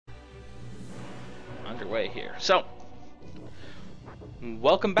underway here. So,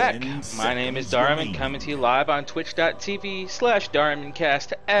 welcome back. My name is Darmin, coming to you live on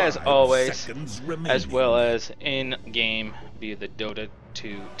twitch.tv/DarminCast, as always, as well as in-game via the Dota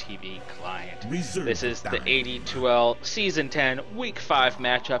 2 TV client. This is the AD2L Season 10 Week 5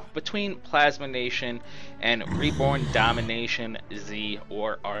 matchup between Plasma Nation and Reborn Domination Z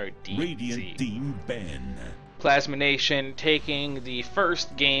or RDZ. Plasma Nation taking the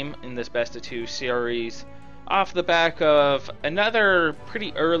first game in this best of 2 series off the back of another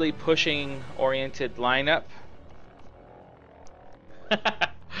pretty early pushing oriented lineup.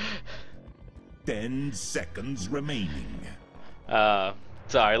 10 seconds remaining.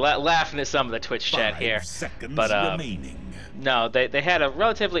 Sorry, laughing at some of the Twitch chat here. But no, they had a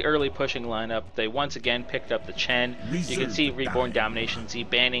relatively early pushing lineup. They once again picked up the Chen. You can see Reborn Domination Z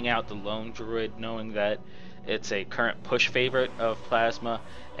banning out the Lone Druid, knowing that it's a current push favorite of Plasma,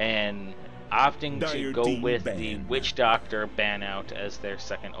 and opting to go with the Witch Doctor ban out as their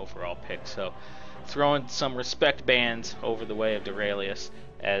second overall pick. So throwing some respect bans over the way of Duralius,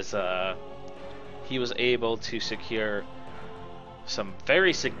 as he was able to secure some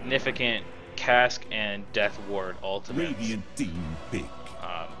very significant Cask and Death Ward ultimates.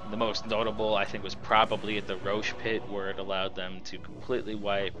 The most notable, I think, was probably at the Roche pit, where it allowed them to completely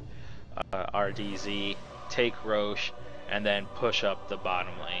wipe RDZ, take Roche, and then push up the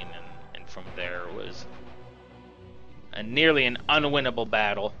bottom lane. And from there was nearly an unwinnable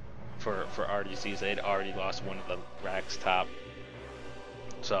battle for RDZ. They had already lost one of the racks top.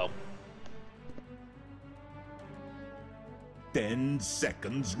 So 10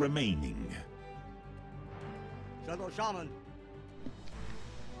 seconds remaining. Shadow Shaman.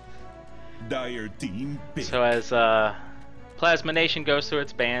 Dire team pick. So as Plasma Nation goes through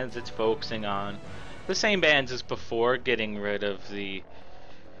its bans, it's focusing on the same bans as before, getting rid of the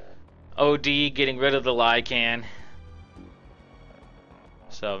OD, getting rid of the Lycan.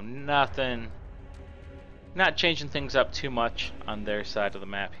 So not changing things up too much on their side of the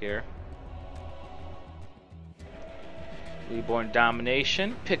map here. Reborn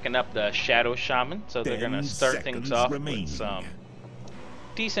Domination picking up the Shadow Shaman, so they're going to start things off with some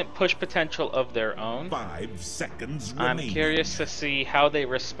decent push potential of their own. 5 seconds I'm remaining. curious to see how they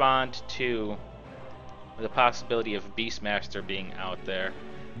respond to the possibility of Beastmaster being out there.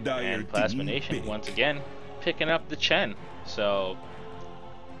 And Plasma Nation once again picking up the Chen. So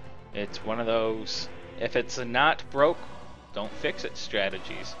it's one of those, if it's not broke, don't fix it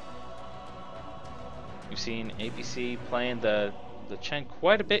strategies. We've seen ABC playing the Chen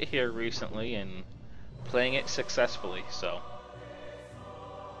quite a bit here recently and playing it successfully. So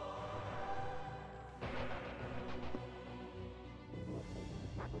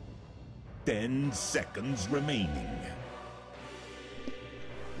 10 seconds remaining.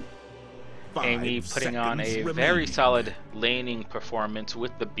 Amy putting on a very solid laning performance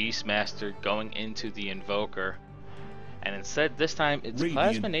with the Beastmaster going into the Invoker. And instead, this time, it's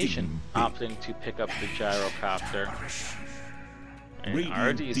Plasma Nation opting to pick up the Gyrocopter. And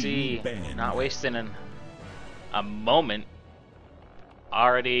RDZ not wasting a moment,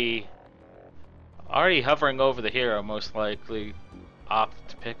 already hovering over the hero, most likely opt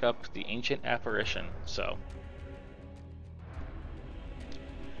to pick up the Ancient Apparition. So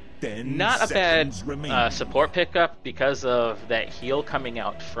not a bad support pickup, because of that heal coming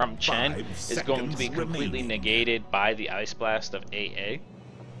out from Chen is going to be completely negated by the Ice Blast of AA.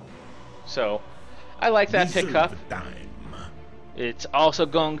 So I like that pickup. It's also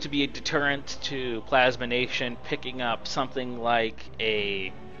going to be a deterrent to Plasma Nation picking up something like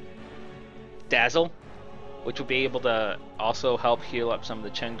a Dazzle, which will be able to also help heal up some of the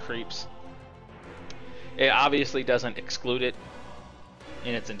Chen creeps. It obviously doesn't exclude it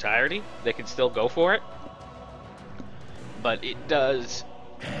in its entirety. They can still go for it, but it does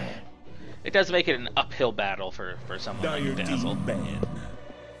make it an uphill battle for someone like Dazzle.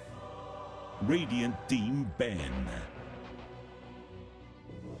 Radiant team ban.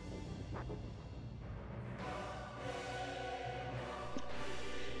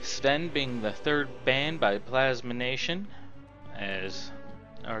 Sven being the third ban by Plasma Nation, as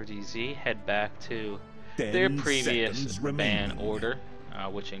RDZ head back to their previous ban order,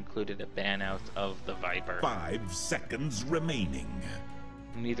 which included a ban out of the Viper. 5 seconds remaining.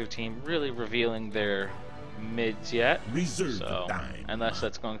 Neither team really revealing their mids yet, so unless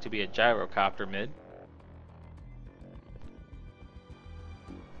that's going to be a Gyrocopter mid.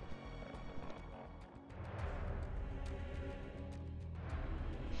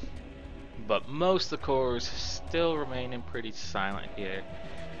 But most of the cores still remaining pretty silent here,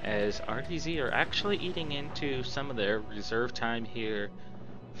 as RDZ are actually eating into some of their reserve time here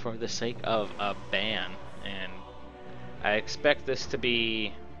for the sake of a ban, and I expect this to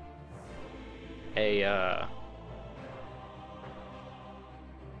be a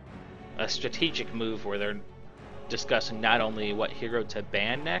strategic move where they're discussing not only what hero to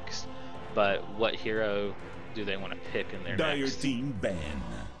ban next, but what hero do they want to pick in their next team ban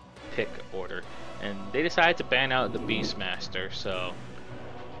pick order. And they decided to ban out the Beastmaster, so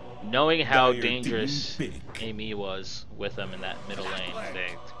knowing how dangerous Amy was with them in that middle lane,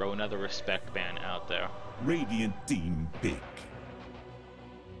 they throw another respect ban out there. Radiant team pick.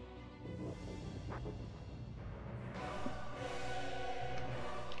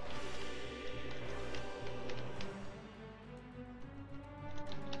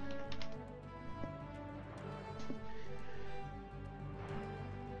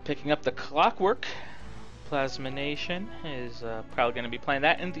 Picking up the Clockwork, Plasma Nation is probably going to be playing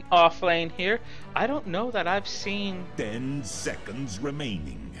that in the off lane here. I don't know that I've seen 10 seconds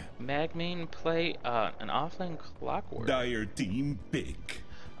remaining. Magmane play an offlane Clockwork. Dire team pick.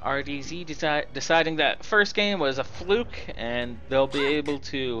 RDZ deciding that first game was a fluke, and they'll be able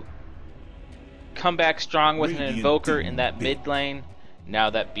to come back strong with an Invoker in that mid lane.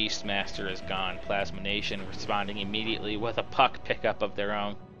 Now that Beastmaster is gone, Plasma Nation responding immediately with a Puck pickup of their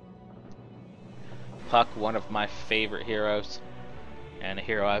own. Puck, one of my favorite heroes, and a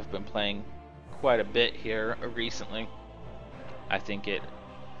hero I've been playing quite a bit here recently. I think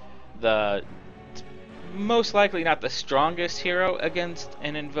the most likely not the strongest hero against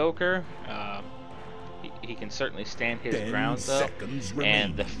an Invoker. He can certainly stand his ground though,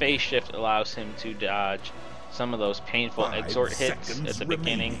 and the phase shift allows him to dodge some of those painful exhort hits at the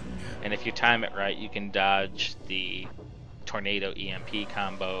beginning, and if you time it right, you can dodge the Tornado EMP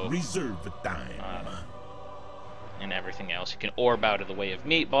combo. Reserve time. And everything else. You can orb out of the way of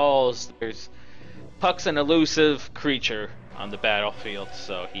meatballs. Puck's an elusive creature on the battlefield,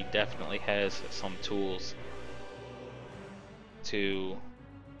 so he definitely has some tools to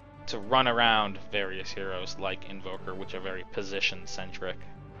run around various heroes like Invoker, which are very position centric.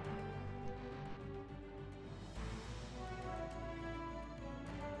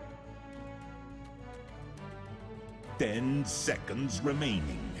 Ten seconds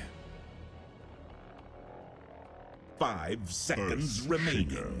remaining. 5 seconds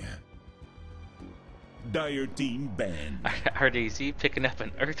remaining. Dire team ban. RDZ picking up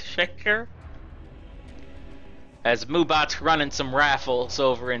an Earthshaker. As Moobot's running some raffles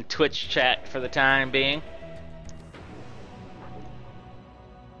over in Twitch chat for the time being.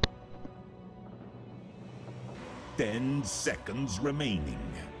 Ten seconds remaining.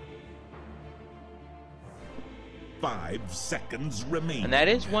 5 seconds remaining. And that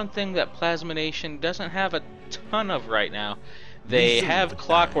is one thing that Plasma Nation doesn't have a ton of right now. They have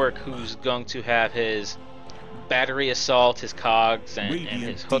Clockwork, who's going to have his battery assault, his cogs, and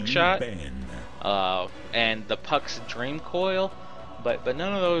his hookshot, and the Puck's Dream Coil, but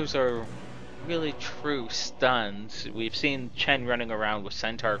none of those are really true stuns. We've seen Chen running around with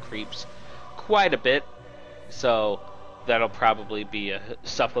Centaur creeps quite a bit, so that'll probably be a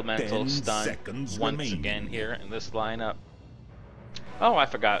supplemental stun once again here in this lineup. Oh, I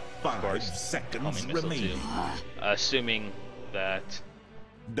forgot, of course, homing missile too. Assuming that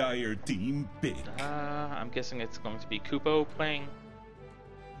Dire team pick. I'm guessing it's going to be Kupo playing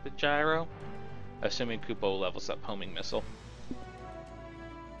the gyro. Assuming Kupo levels up homing missile.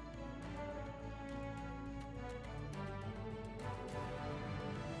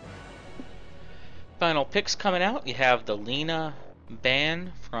 Final picks coming out. You have the Lina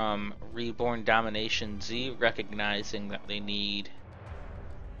ban from Reborn Domination Z, recognizing that they need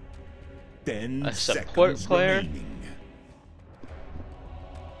a support player. Remaining.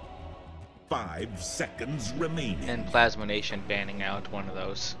 5 seconds remaining. And Plasma Nation banning out one of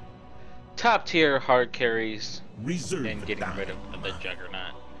those top tier hard carries and getting rid of the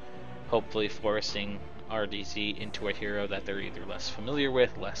Juggernaut. Hopefully forcing RDC into a hero that they're either less familiar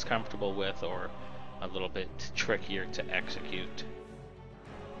with, less comfortable with, or a little bit trickier to execute.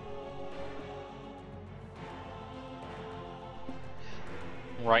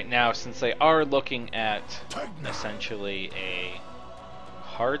 Right now, since they are looking at essentially a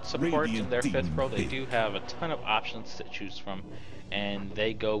hard support in their 5th role, they do have a ton of options to choose from, and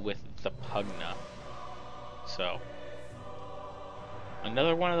they go with the Pugna. So,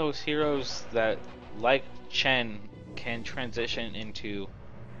 another one of those heroes that, like Chen, can transition into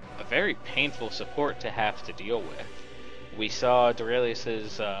a very painful support to have to deal with. We saw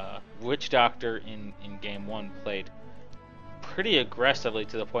Dorelius's Witch Doctor in Game 1 played pretty aggressively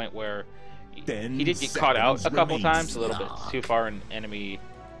to the point where he did get caught out a couple times, a little bit too far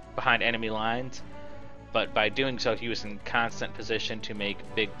behind enemy lines, but by doing so, he was in constant position to make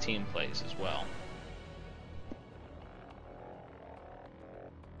big team plays as well.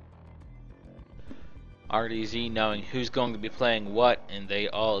 RDZ knowing who's going to be playing what, and they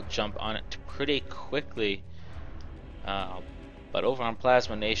all jump on it pretty quickly. But over on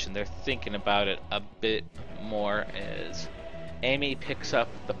Plasma Nation, they're thinking about it a bit more as Amy picks up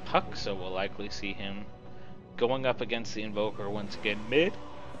the puck, so we'll likely see him going up against the Invoker once again mid.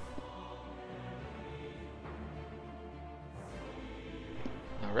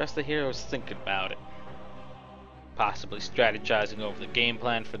 The rest of the heroes thinking about it, possibly strategizing over the game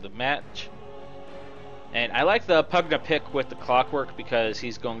plan for the match. And I like the Pugna pick with the Clockwork because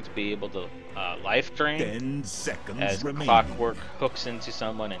he's going to be able to life drain 10 seconds as remaining. Clockwork hooks into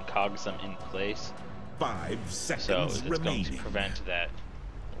someone and cogs them in place. 5 seconds So it's remaining. going to prevent that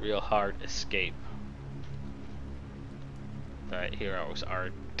real hard escape that heroes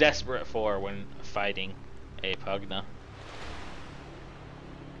are desperate for when fighting a Pugna.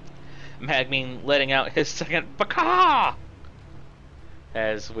 Magmean letting out his second Baka!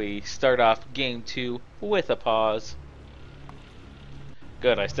 As we start off game 2 with a pause.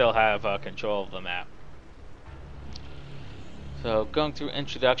 Good, I still have control of the map. So going through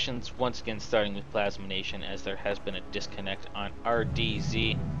introductions, once again starting with Plasma Nation, as there has been a disconnect on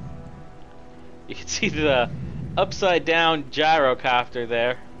RDZ. You can see the upside down gyrocopter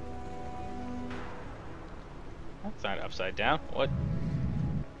there. That's not upside down. What?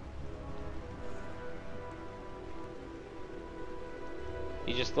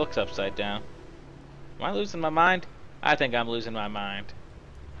 He just looks upside down. Am I losing my mind? I think I'm losing my mind.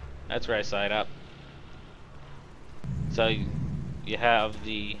 That's right side up. So you have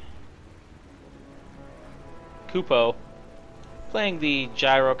the Kupo playing the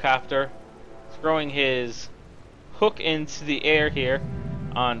gyrocopter, throwing his hook into the air here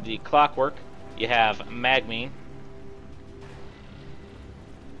on the Clockwork. You have Magmean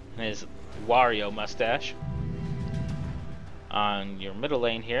and his Wario mustache. On your middle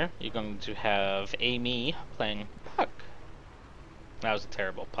lane here, you're going to have Amy playing Puck. That was a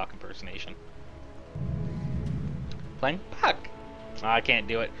terrible Puck impersonation. Playing Puck. Oh, I can't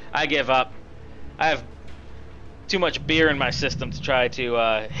do it. I give up. I have too much beer in my system to try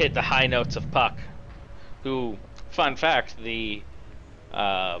to hit the high notes of Puck. Who, fun fact, the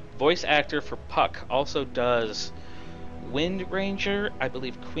voice actor for Puck also does Wind Ranger, I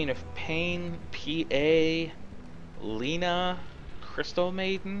believe Queen of Pain, PA, Lena, Crystal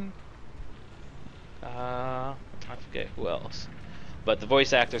Maiden, I forget who else. But the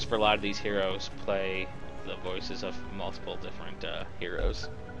voice actors for a lot of these heroes play the voices of multiple different heroes.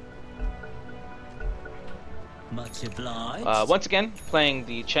 Much obliged. Once again, playing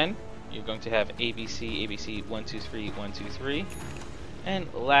the Chen, you're going to have ABC, ABC 123, 123.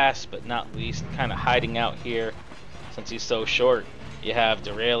 And last but not least, kind of hiding out here since he's so short, you have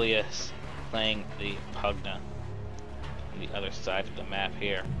Duralius playing the Pugna. The other side of the map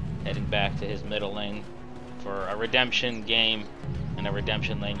here, heading back to his middle lane for a redemption game. In a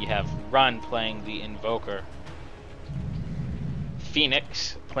redemption lane, you have Run playing the Invoker,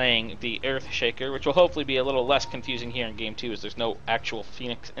 Phoenix playing the Earthshaker, which will hopefully be a little less confusing here in game 2 as there's no actual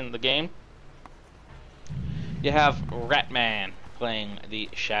Phoenix in the game. You have Ratman playing the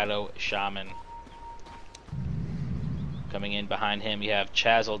Shadow Shaman. Coming in behind him, you have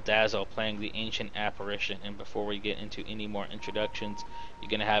Chazzle Dazzle playing the Ancient Apparition. And before we get into any more introductions, you're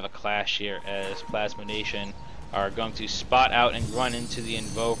going to have a clash here as Plasma Nation are going to spot out and run into the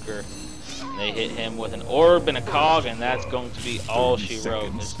Invoker. And they hit him with an orb and a cog, and that's going to be all she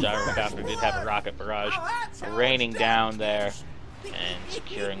wrote. This gyrocopter did have a rocket barrage raining down there and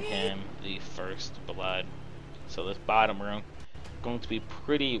securing him the first blood. So this bottom room going to be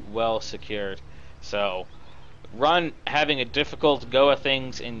pretty well secured. So Run having a difficult go of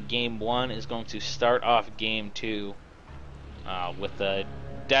things in game 1 is going to start off game 2 with a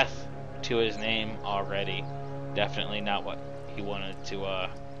death to his name already. Definitely not what he wanted to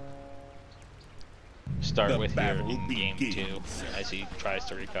start with here in game 2 as he tries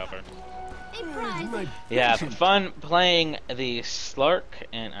to recover. Yeah, fun playing the Slark,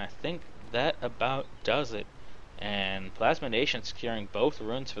 and I think that about does it. And Plasma Nation securing both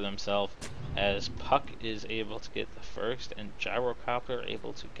runes for themselves as Puck is able to get the first and Gyrocopter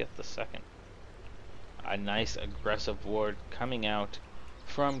able to get the second. A nice aggressive ward coming out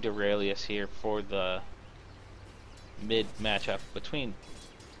from Duralius here for the mid matchup between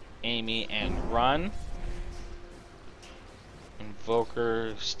Amy and Run.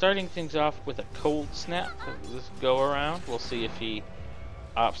 Invoker starting things off with a cold snap this go around. We'll see if he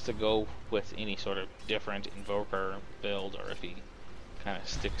opts to go with any sort of different Invoker build or if he kind of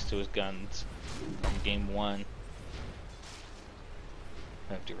sticks to his guns from game 1.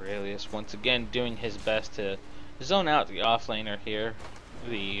 Duralius once again doing his best to zone out the offlaner here,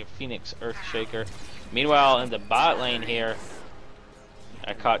 the Phoenix Earthshaker. Meanwhile, in the bot lane here,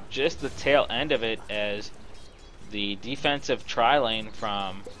 I caught just the tail end of it as the defensive tri-lane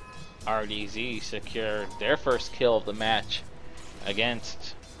from RDZ secured their first kill of the match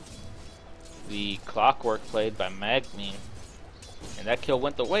against the Clockwork played by Magmin. And that kill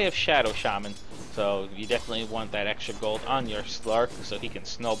went the way of Shadow Shaman, so you definitely want that extra gold on your Slark so he can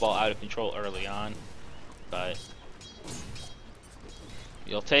snowball out of control early on. But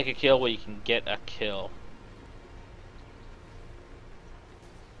you'll take a kill where you can get a kill.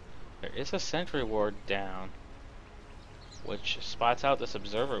 There is a sentry ward down, which spots out this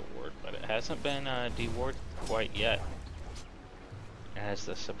observer ward, but it hasn't been dewarded quite yet, as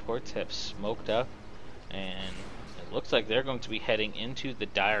the supports have smoked up, and it looks like they're going to be heading into the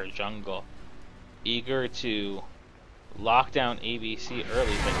dire jungle, eager to lock down ABC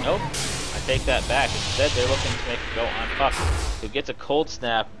early. But nope, I take that back. Instead, they're looking to make a go on Puck, who gets a cold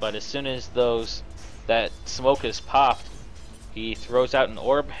snap, but as soon as that smoke is popped, he throws out an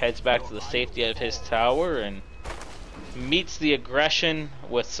orb, heads back to the safety of his tower, and meets the aggression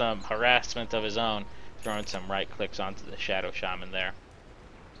with some harassment of his own, throwing some right clicks onto the Shadow Shaman there.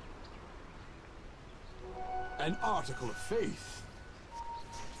 An article of faith.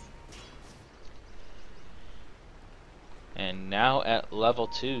 And now at level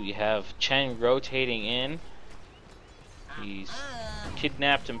 2, you have Chen rotating in. He's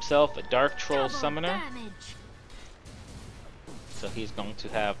kidnapped himself a Dark Troll Summoner. So he's going to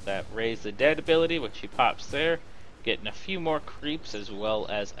have that Raise the Dead ability, which he pops there, getting a few more creeps as well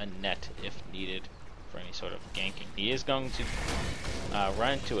as a net if needed for any sort of ganking. He is going to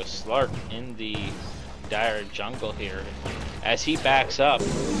run into a Slark in the dire jungle here. As he backs up,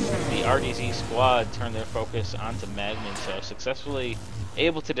 the RDZ squad turn their focus onto Magmin, so successfully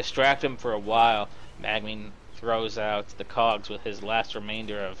able to distract him for a while. Magmin throws out the cogs with his last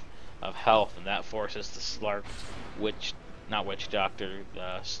remainder of health, and that forces the Slark,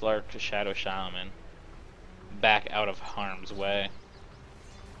 Slark Shadow Shaman back out of harm's way.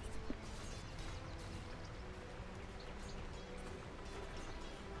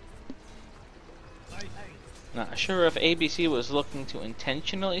 Not sure if ABC was looking to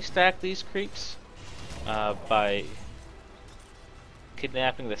intentionally stack these creeps by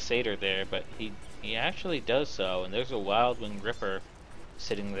kidnapping the Satyr there, but he actually does so, and there's a Wildwing Ripper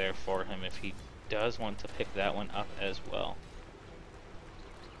sitting there for him if he does want to pick that one up as well.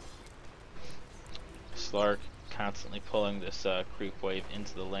 Slark constantly pulling this creep wave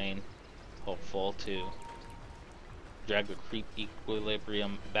into the lane, hopeful to drag the creep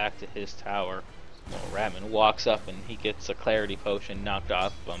equilibrium back to his tower. Well, Ratman walks up and he gets a clarity potion knocked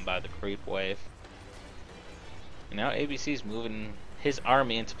off him by the creep wave. And now ABC's moving his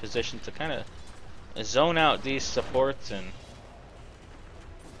army into position to kind of zone out these supports and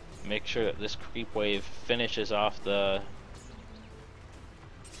make sure that this creep wave finishes off the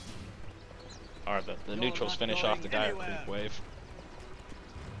neutrals finish off the dire creep wave.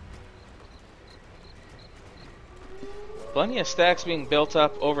 Plenty of stacks being built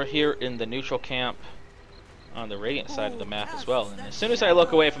up over here in the neutral camp on the Radiant side of the map as well. And as soon as I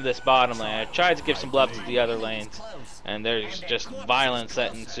look away from this bottom lane, I tried to give some love to the other lanes, and there's just violence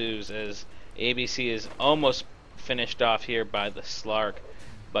that ensues as ABC is almost finished off here by the Slark,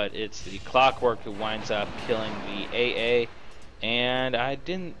 but it's the Clockwork who winds up killing the AA, and I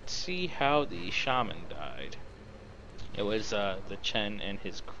didn't see how the Shaman died. It was the Chen and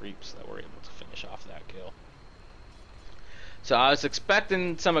his creeps that were able to finish off that kill. So I was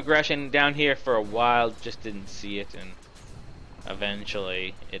expecting some aggression down here for a while, just didn't see it, and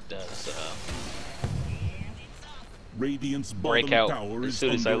eventually it does Radiant's break out as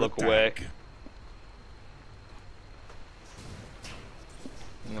soon as I look away.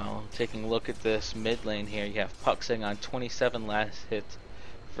 Well, taking a look at this mid lane here, you have Puck sitting on 27 last hits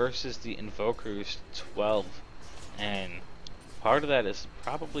versus the Invoker's 12, and part of that is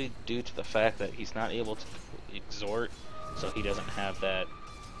probably due to the fact that he's not able to exhort, so he doesn't have that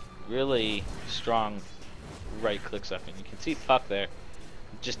really strong right clicks up. And you can see Puck there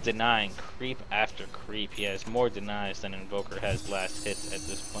just denying creep after creep. He has more denies than Invoker has last hits at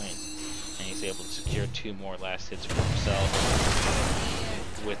this point, and he's able to secure 2 more last hits for himself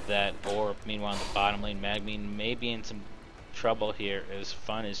with that orb. Meanwhile, in the bottom lane, Magmin may be in some trouble here as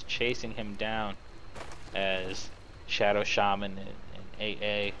Fun is chasing him down as Shadow Shaman and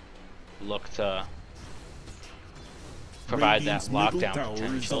AA look to provide that lockdown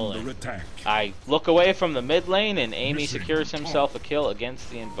potential. And I look away from the mid lane, and Amy secures himself a kill against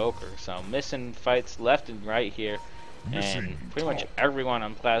the Invoker. So missing fights left and right here, and pretty much everyone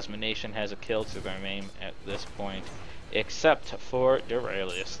on Plasma Nation has a kill to their name at this point, except for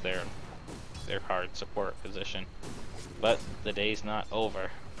Duralius, their hard support position. But the day's not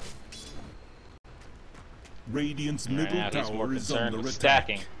over. Radiant's middle Now he's more tower is concerned under with attack.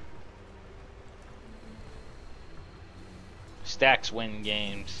 stacking. Stacks win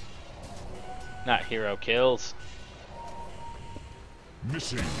games, not hero kills.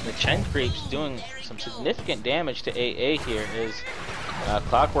 The Chen creep's doing some significant damage to AA here as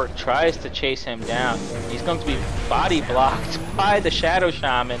Clockwork tries to chase him down. He's going to be body blocked by the Shadow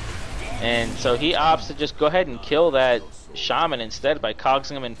Shaman, and so he opts to just go ahead and kill that Shaman instead by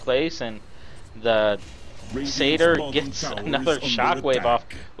cogsing him in place, and the Satyr gets another shockwave off,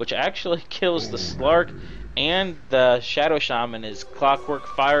 which actually kills the Slark and the Shadow Shaman as Clockwork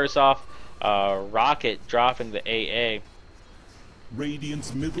fires off a rocket, dropping the AA.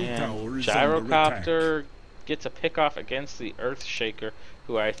 Radiant's middle tower is Gyrocopter gets a pick off against the Earthshaker,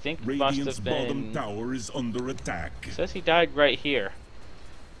 who I think must have been. Bottom tower is under attack. Says he died right here,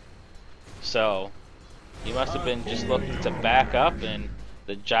 so he must have been just looking to back up, and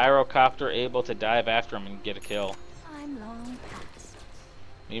the Gyrocopter able to dive after him and get a kill. I'm long past.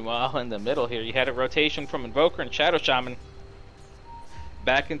 Meanwhile, in the middle here, you had a rotation from Invoker and Shadow Shaman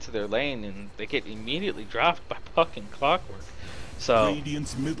back into their lane, and they get immediately dropped by Puck and Clockwork. So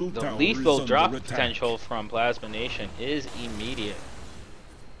the lethal drop potential from Plasma Nation is immediate.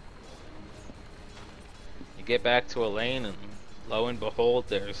 You get back to a lane, and lo and behold,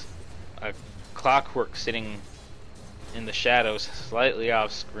 there's a Clockwork sitting in the shadows, slightly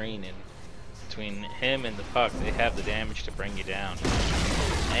off screen, and between him and the Puck, they have the damage to bring you down.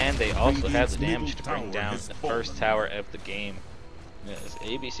 And they also have the damage to bring down the first tower of the game. As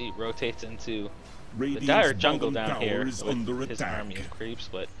ABC rotates into the dire jungle down here with his army of creeps,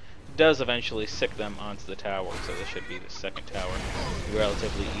 but does eventually sick them onto the tower, so this should be the second tower.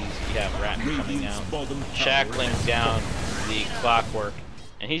 Relatively easy. You have Ratman coming out, shackling down the Clockwork,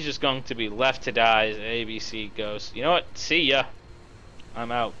 and he's just going to be left to die as ABC goes, you know what, see ya,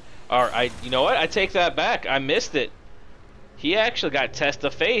 I'm out. Or, you know what, I take that back, I missed it. He actually got Test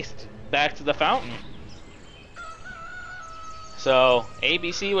of Faith back to the fountain. So,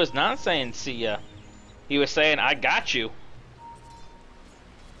 ABC was not saying see ya. He was saying, I got you.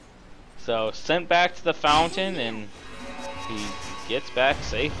 So, sent back to the fountain, and he gets back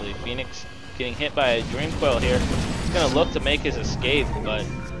safely. Phoenix getting hit by a Dream Coil here. He's going to look to make his escape, but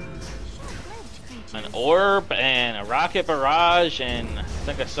an orb and a rocket barrage, and I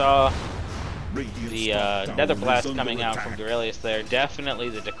think I saw the Nether Blast coming out from Duralius there. Definitely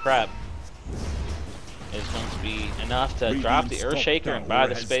the Decrep is going to be enough to drop the Earthshaker and buy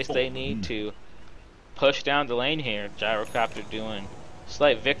the space they need to push down the lane here. Gyrocopter doing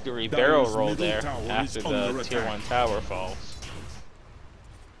slight victory barrel roll there after the tier 1 tower falls.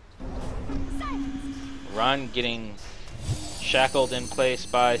 Run getting shackled in place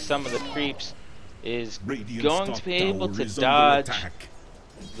by some of the creeps is going to be able to dodge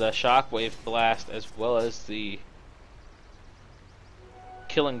the shockwave blast as well as the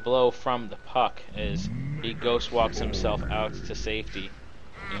killing blow from the Puck as he ghost walks himself out to safety.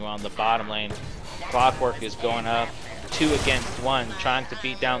 Meanwhile, in the bottom lane, Clockwork is going up 2 against 1, trying to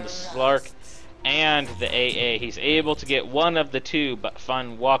beat down the Slark and the AA. He's able to get one of the two, but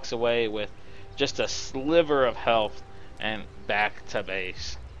Fun walks away with just a sliver of health and back to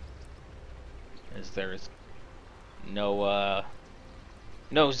base. As there's no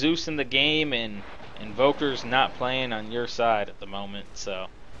Zeus in the game, and Invoker's not playing on your side at the moment, so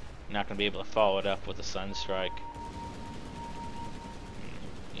you're not going to be able to follow it up with a Sunstrike.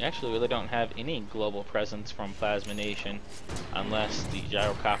 You actually really don't have any global presence from Plasma Nation unless the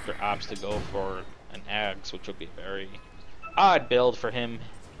Gyrocopter opts to go for an Ags, which would be a very odd build for him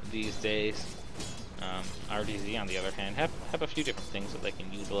these days. RDZ, on the other hand, have a few different things that they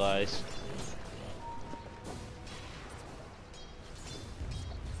can utilize.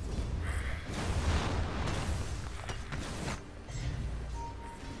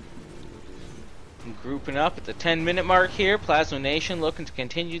 Grouping up at the 10-minute mark here, Plasma Nation looking to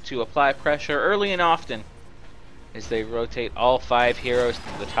continue to apply pressure early and often as they rotate all 5 heroes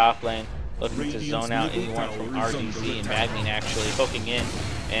to the top lane, looking to zone out anyone from RDZ, and Magnin actually hooking in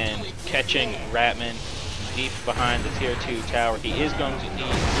and catching Ratman deep behind the tier 2 tower. He is going to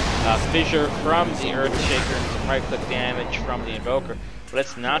need Fissure from the Earthshaker and some right-click damage from the Invoker, but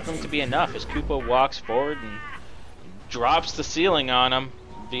it's not going to be enough as Kupo walks forward and drops the ceiling on him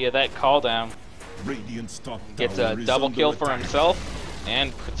via that call down. Radiant's top Gets tower a is double under kill for attack. himself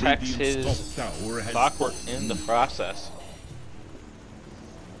and protects Radiant's his top tower has clockwork fallen. in the process.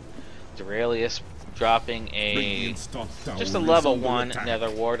 Duralius dropping a Radiant's top tower just a is level under 1 attack.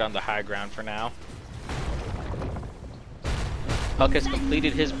 nether ward on the high ground for now. Puck has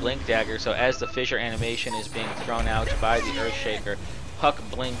completed his blink dagger, so as the fissure animation is being thrown out by the Earthshaker, Puck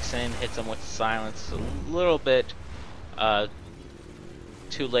blinks in, hits him with silence. A little bit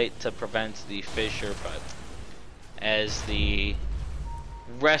too late to prevent the fissure, but as the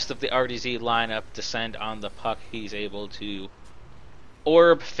rest of the RDZ lineup descend on the Puck, he's able to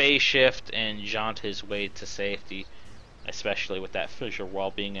orb, phase shift, and jaunt his way to safety. Especially with that fissure wall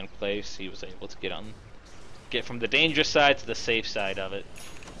being in place, he was able to get from the dangerous side to the safe side of it.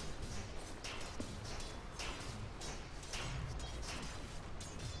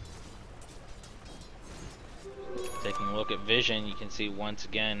 Taking a look at vision, you can see once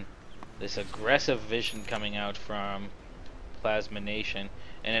again this aggressive vision coming out from Plasma Nation,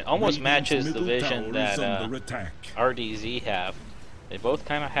 and it almost matches the vision that RDZ have. They both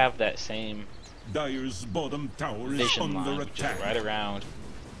kind of have that same Dire's bottom tower is vision under line, which attack. is right around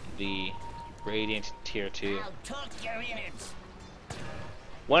the Radiant Tier 2.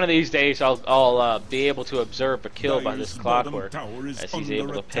 One of these days I'll be able to observe a kill by this Dire's clockwork, bottom tower is as he's under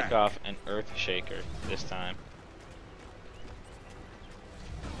able to attack. pick off an Earthshaker this time.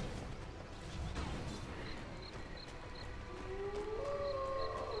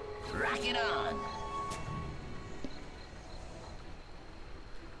 Rock it on.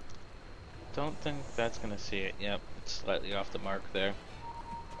 Don't think that's gonna see it. Yep, it's slightly off the mark there.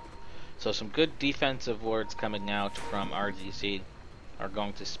 So some good defensive wards coming out from RDZ are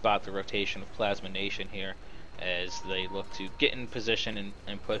going to spot the rotation of Plasma Nation here as they look to get in position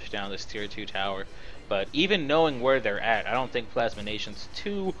and push down this tier 2 tower. But even knowing where they're at, I don't think Plasma Nation's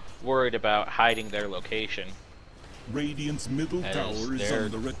too worried about hiding their location. Radiant's middle As tower is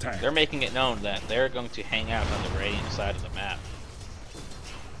under attack. they're making it known that they're going to hang out on the Radiant side of the map.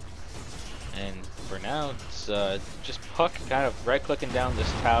 And for now, it's just Puck kind of right-clicking down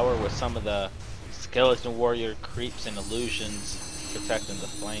this tower with some of the Skeleton Warrior creeps and illusions protecting the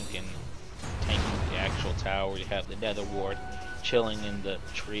flank and tanking the actual tower. You have the Nether Ward chilling in the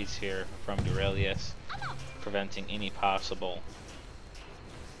trees here from Duralius, preventing any possible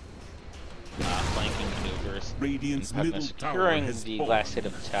flanking maneuvers. Radiant's And Puck middle tower securing has the fallen. last hit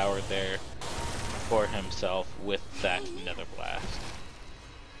of the tower there for himself with that Nether Blast.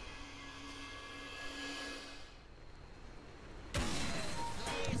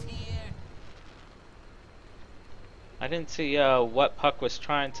 I didn't see what Puck was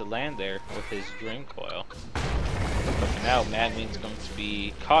trying to land there with his Dream Coil. But for now, Magme's going to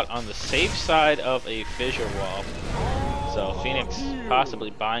be caught on the safe side of a fissure wall. So Phoenix possibly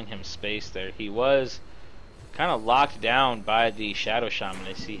buying him space there. He was kind of locked down by the Shadow Shaman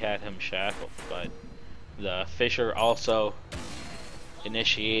as he had him shackled. But the fissure also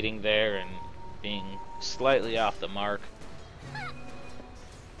initiating there and being slightly off the mark.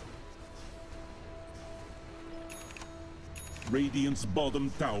 Radiant's bottom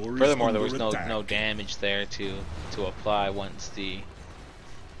tower Furthermore, is there was under attack. no damage there to apply once the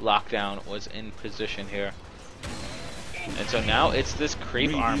lockdown was in position here. And so now it's this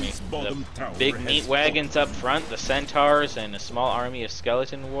creep army. The big meat wagons up front, the centaurs, and a small army of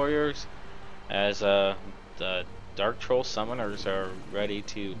skeleton warriors as the Dark Troll summoners are ready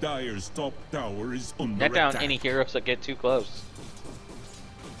to Dire's top tower is under net down attack. any heroes that get too close.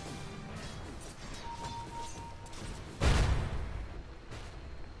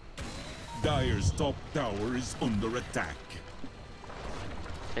 Dire's top tower is under attack.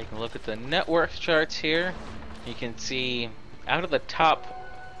 Taking a look at the network charts here, you can see out of the top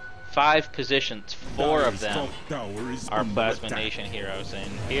 5 positions, 4 of Dire's them top tower is are under Plasma attack. Nation heroes,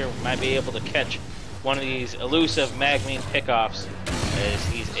 and here we might be able to catch one of these elusive Magmean pickoffs as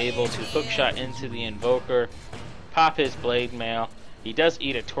he's able to hookshot into the Invoker, pop his Blade Mail. He does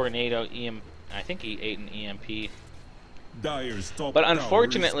eat a Tornado EM. I think he ate an EMP. Dire's top But tower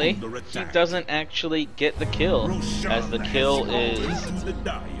unfortunately, is under he attack. doesn't actually get the kill, as the Roshan kill has is fallen to the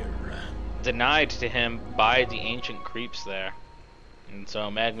Dire. denied to him by the ancient creeps there. And so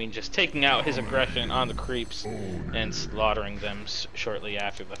Magmean just taking out his aggression on the creeps and slaughtering them shortly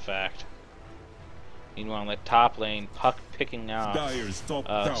after the fact. Meanwhile, in the top lane, Puck picking out Dire's top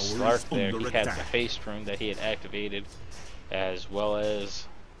tower Slark is there. under He has the attack. haste rune that he had activated, as well as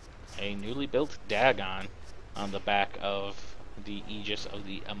a newly built Dagon on the back of the Aegis of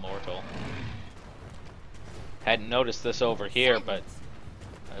the Immortal. Hadn't noticed this over here, but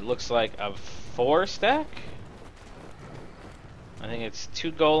it looks like a 4 stack? I think it's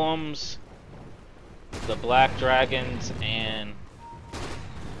 2 golems, the Black Dragons and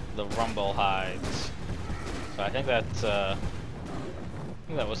the Rumble Hides. So I think that's I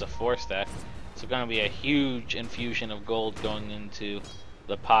think that was a 4-stack. So going to be a huge infusion of gold going into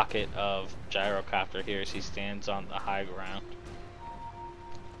the pocket of Gyrocopter here as he stands on the high ground.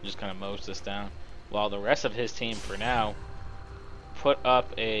 Just kind of mows this down, while the rest of his team for now put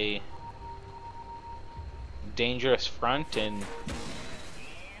up a dangerous front and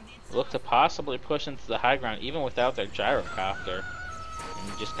look to possibly push into the high ground even without their Gyrocopter,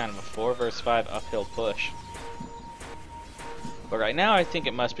 and just kind of a 4 versus 5 uphill push. But right now I think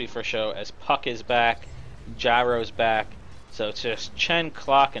it must be for show, as Puck is back, Gyro's back, so it's just Chen,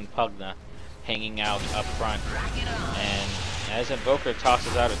 Clock, and Pugna hanging out up front. And as Invoker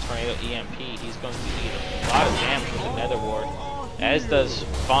tosses out a Tornado EMP, he's going to eat a lot of damage with the Nether Ward, as does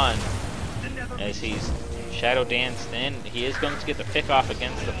Fun, as he's Shadow Danced in. He is going to get the pick off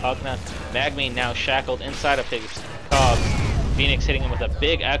against the Pugna. Magmine now shackled inside of his cogs. Phoenix hitting him with a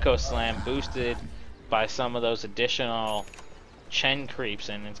big Echo Slam, boosted by some of those additional Chen creeps,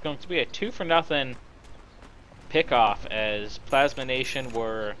 and it's going to be a 2-for-0 pick off, as Plasma Nation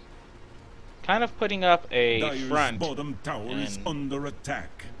were kind of putting up a Dire's front bottom tower is and under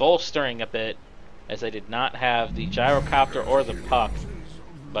attack. bolstering a bit, as they did not have the Gyrocopter or the Puck.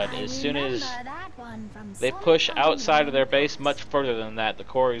 But as soon as they push outside of their base, much further than that, the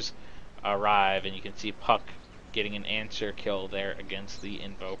cores arrive, and you can see Puck getting an answer kill there against the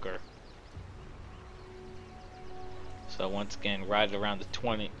Invoker. So once again, right around the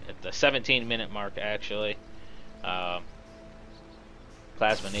 17-minute mark actually,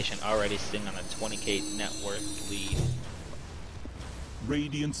 Plasma Nation already sitting on a 20k net worth lead.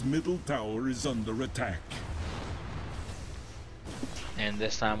 Radiant's middle tower is under attack. And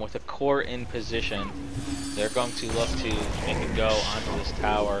this time with a core in position, they're going to look to make a go onto this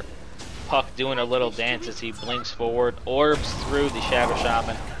tower. Puck doing a little dance as he blinks forward, orbs through the Shadow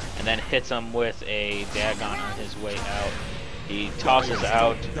Shaman, and then hits him with a Dagon on his way out. He tosses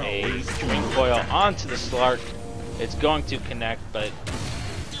out a Dream Coil onto the Slark. It's going to connect, but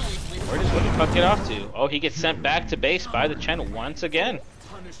where does Puck get off to? Oh, he gets sent back to base by the Chen once again.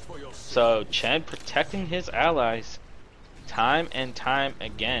 So Chen protecting his allies time and time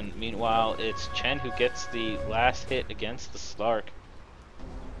again. Meanwhile, it's Chen who gets the last hit against the Slark,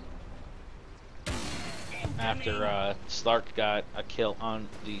 after Slark got a kill on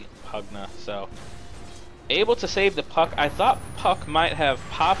the Pugna. So able to save the Puck. I thought Puck might have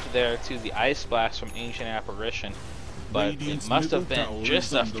popped there to the Ice Blast from Ancient Apparition, but it must have been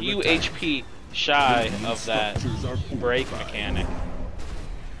just a few HP shy of that break mechanic.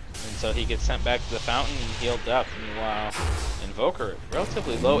 And so he gets sent back to the fountain and healed up. Meanwhile, Invoker,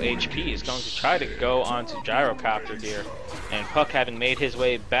 relatively low HP, is going to try to go onto Gyrocopter here. And Puck, having made his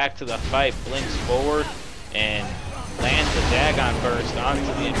way back to the fight, blinks forward and lands a Dagon Burst onto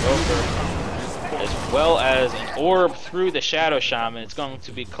the Invoker, as well as an orb through the Shadow Shaman. It's going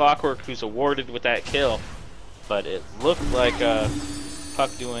to be Clockwork who's awarded with that kill, but it looked like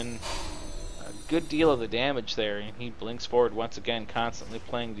Puck doing a good deal of the damage there, and he blinks forward once again, constantly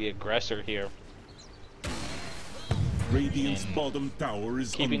playing the aggressor here. Radiant's bottom tower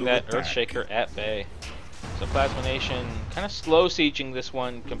is keeping under that attack. Earthshaker at bay. So Plasma Nation kind of slow sieging this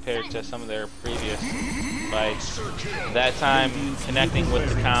one compared to some of their previous fights. That time connecting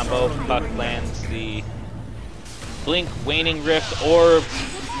with the combo, Puck lands the Blink Waning Rift Orb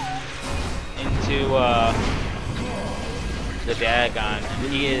into the Dagon.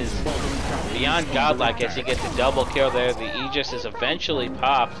 He is beyond godlike as he gets a double kill there. The Aegis is eventually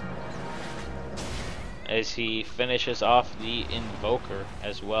popped as he finishes off the Invoker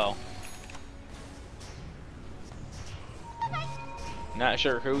as well. Not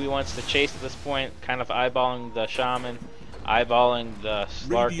sure who he wants to chase at this point, kind of eyeballing the Shaman, eyeballing the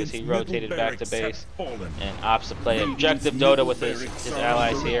Slark as he rotated back to base, and opts to play objective Dota with his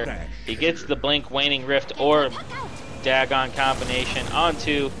allies here. He gets the Blink Waning Rift or Dagon combination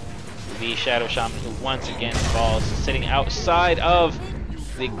onto the Shadow Shaman, who once again falls, sitting outside of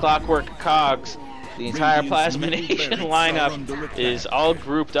the Clockwork cogs. The entire Plasma Nation lineup is all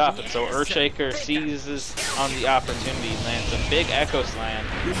grouped up, and so Earthshaker seizes on the opportunity, lands a big Echo Slam,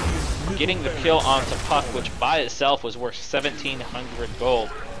 getting the kill onto Puck, which by itself was worth 1,700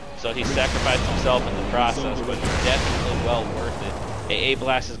 gold. So he sacrificed himself in the process, but definitely well worth it. AA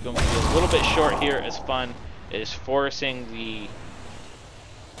Blast is going to be a little bit short here, as Fun is forcing the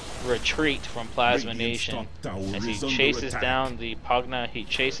retreat from Plasma Nation as he chases down the Pugna, he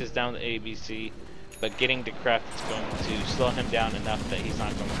chases down the ABC, but getting to Craft is going to slow him down enough that he's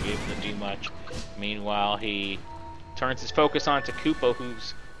not going to be able to do much. Meanwhile, he turns his focus on to Kupo,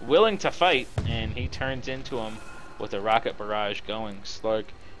 who's willing to fight, and he turns into him with a rocket barrage going. Slark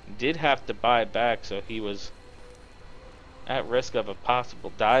did have to buy back, so he was at risk of a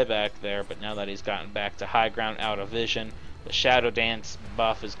possible dieback there, but now that he's gotten back to high ground out of vision, the Shadow Dance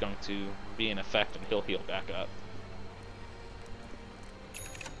buff is going to be in effect and he'll heal back up.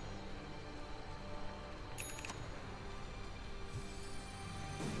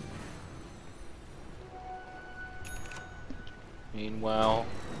 Meanwhile,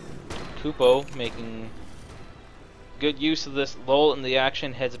 Kupo, making good use of this lull in the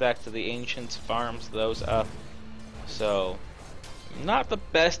action, heads back to the Ancients, farms those up. So, not the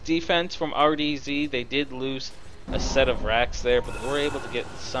best defense from RDZ. They did lose a set of racks there, but they were able to get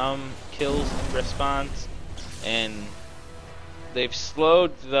some kills in response, and they've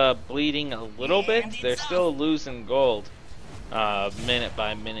slowed the bleeding a little bit. They're still losing gold minute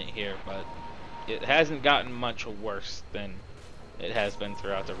by minute here, but it hasn't gotten much worse than it has been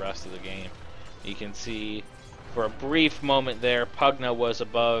throughout the rest of the game. You can see for a brief moment there, Pugna was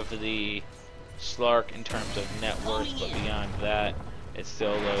above the Slark in terms of net worth, but beyond that, it's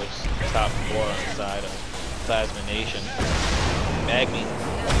still those top four on the side of Plasma Nation. Magmi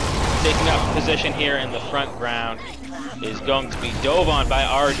taking up position here in the front ground is going to be dove on by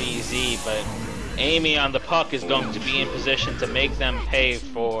RDZ, but Amy on the puck is going to be in position to make them pay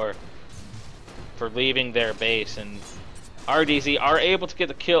for leaving their base, and RDZ are able to get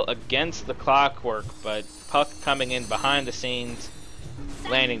the kill against the Clockwork, but Puck coming in behind the scenes,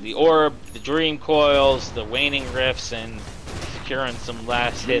 landing the orb, the dream coils, the waning rifts, and securing some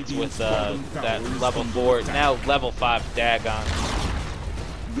last hits with that level 4, now level 5 Dagon.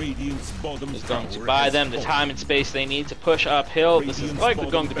 Is going to buy them the time and space they need to push uphill. This is likely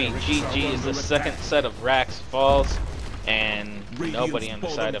going to be GG as the second set of racks falls, and nobody on the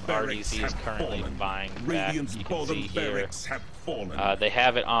side of RDZ is currently buying back. You can see here they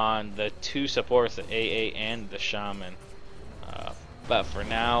have it on the two supports, the AA and the Shaman. But for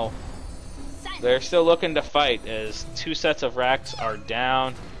now, they're still looking to fight as two sets of racks are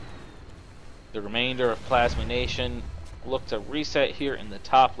down. The remainder of Plasma Nation look to reset here in the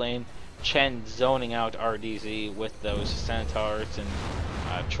top lane. Chen zoning out RDZ with those Centaurs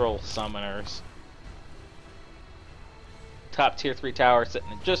and Troll Summoners. Top tier 3 tower sitting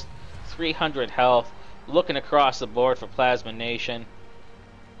at just 300 health. Looking across the board for Plasma Nation,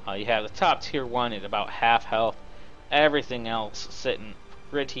 you have the top tier 1 at about half health. Everything else sitting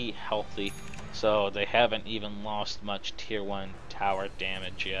pretty healthy, so they haven't even lost much tier 1 tower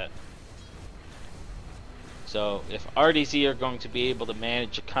damage yet. So if RDZ are going to be able to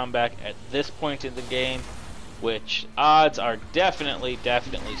manage a comeback at this point in the game, which odds are definitely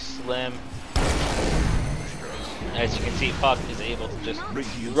slim. As you can see, Puck is able to just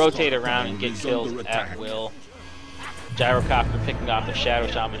rotate around and get kills at will. Gyrocopter picking off the Shadow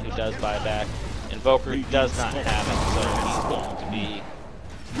Shaman, who does buy back. Invoker does not have it, so he's going to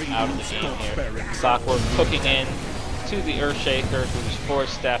be out of the game here. Clockwork hooking in to the Earthshaker, who's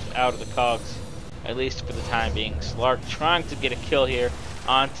force-staffed out of the cogs, at least for the time being. Slark trying to get a kill here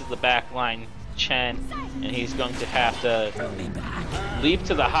onto the back line, Chen, and he's going to have to leap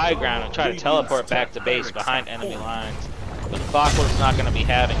to the high ground and try to teleport back to base behind enemy lines. But the Clockwork's not going to be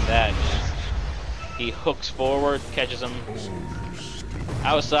having that. He hooks forward, catches him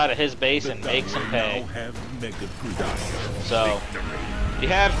outside of his base, and makes him pay. So you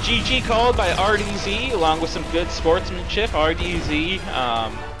have GG called by RDZ, along with some good sportsmanship. RDZ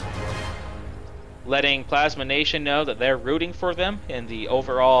letting Plasma Nation know that they're rooting for them in the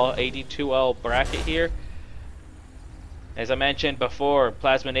overall AD2L bracket here. As I mentioned before,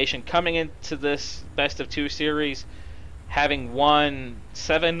 Plasma Nation coming into this best of 2 series, having won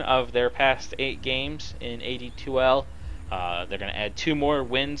 7 of their past 8 games in AD2L. They're going to add 2 more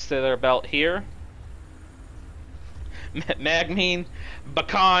wins to their belt here. Magmine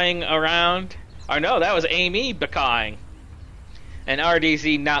bakawing around. Or no, that was Amy bakawing. And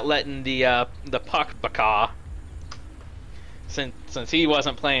RDZ not letting the Puck bakaw, since he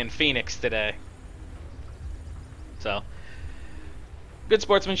wasn't playing Phoenix today. So good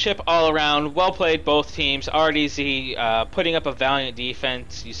sportsmanship all around. Well played both teams. RDZ putting up a valiant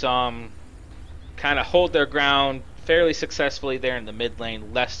defense. You saw them kind of hold their ground fairly successfully there in the mid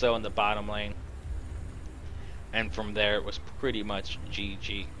lane, less so in the bottom lane. And from there it was pretty much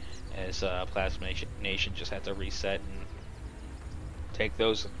GG, as Plasma Nation just had to reset and take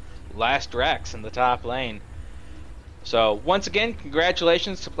those last racks in the top lane. So once again,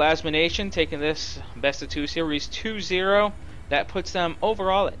 congratulations to Plasma Nation taking this best of 2 series 2-0. That puts them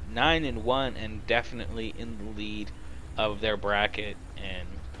overall at 9-1 and definitely in the lead of their bracket and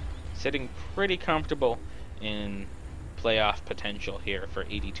sitting pretty comfortable in playoff potential here for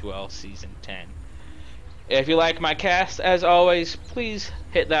AD2L Season 10. If you like my cast, as always, please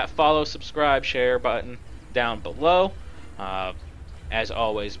hit that follow, subscribe, share button down below. As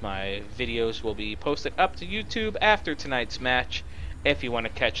always, my videos will be posted up to YouTube after tonight's match if you want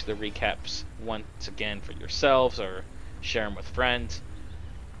to catch the recaps once again for yourselves or share them with friends.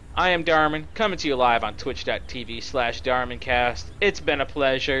 I am Darmin, coming to you live on twitch.tv/DarminCast. It's been a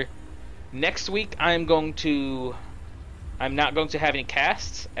pleasure. Next week, I'm not going to have any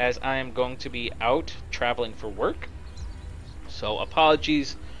casts, as I am going to be out traveling for work. So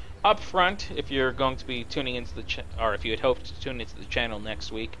apologies up front if you're going to be tuning into the or if you had hoped to tune into the channel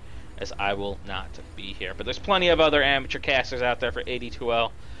next week, as I will not be here. But there's plenty of other amateur casters out there for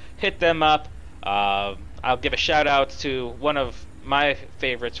AD2L. Hit them up. I'll give a shout out to one of my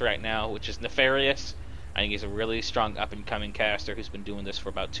favorites right now, which is Nefarious. I think he's a really strong up-and-coming caster who's been doing this for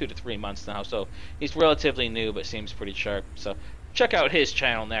about 2 to 3 months now, so he's relatively new but seems pretty sharp. So check out his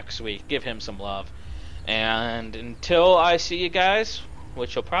channel next week. Give him some love. And until I see you guys,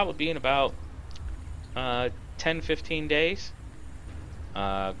 which will probably be in about 10-15 days,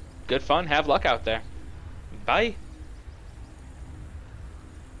 good fun. Have luck out there. Bye.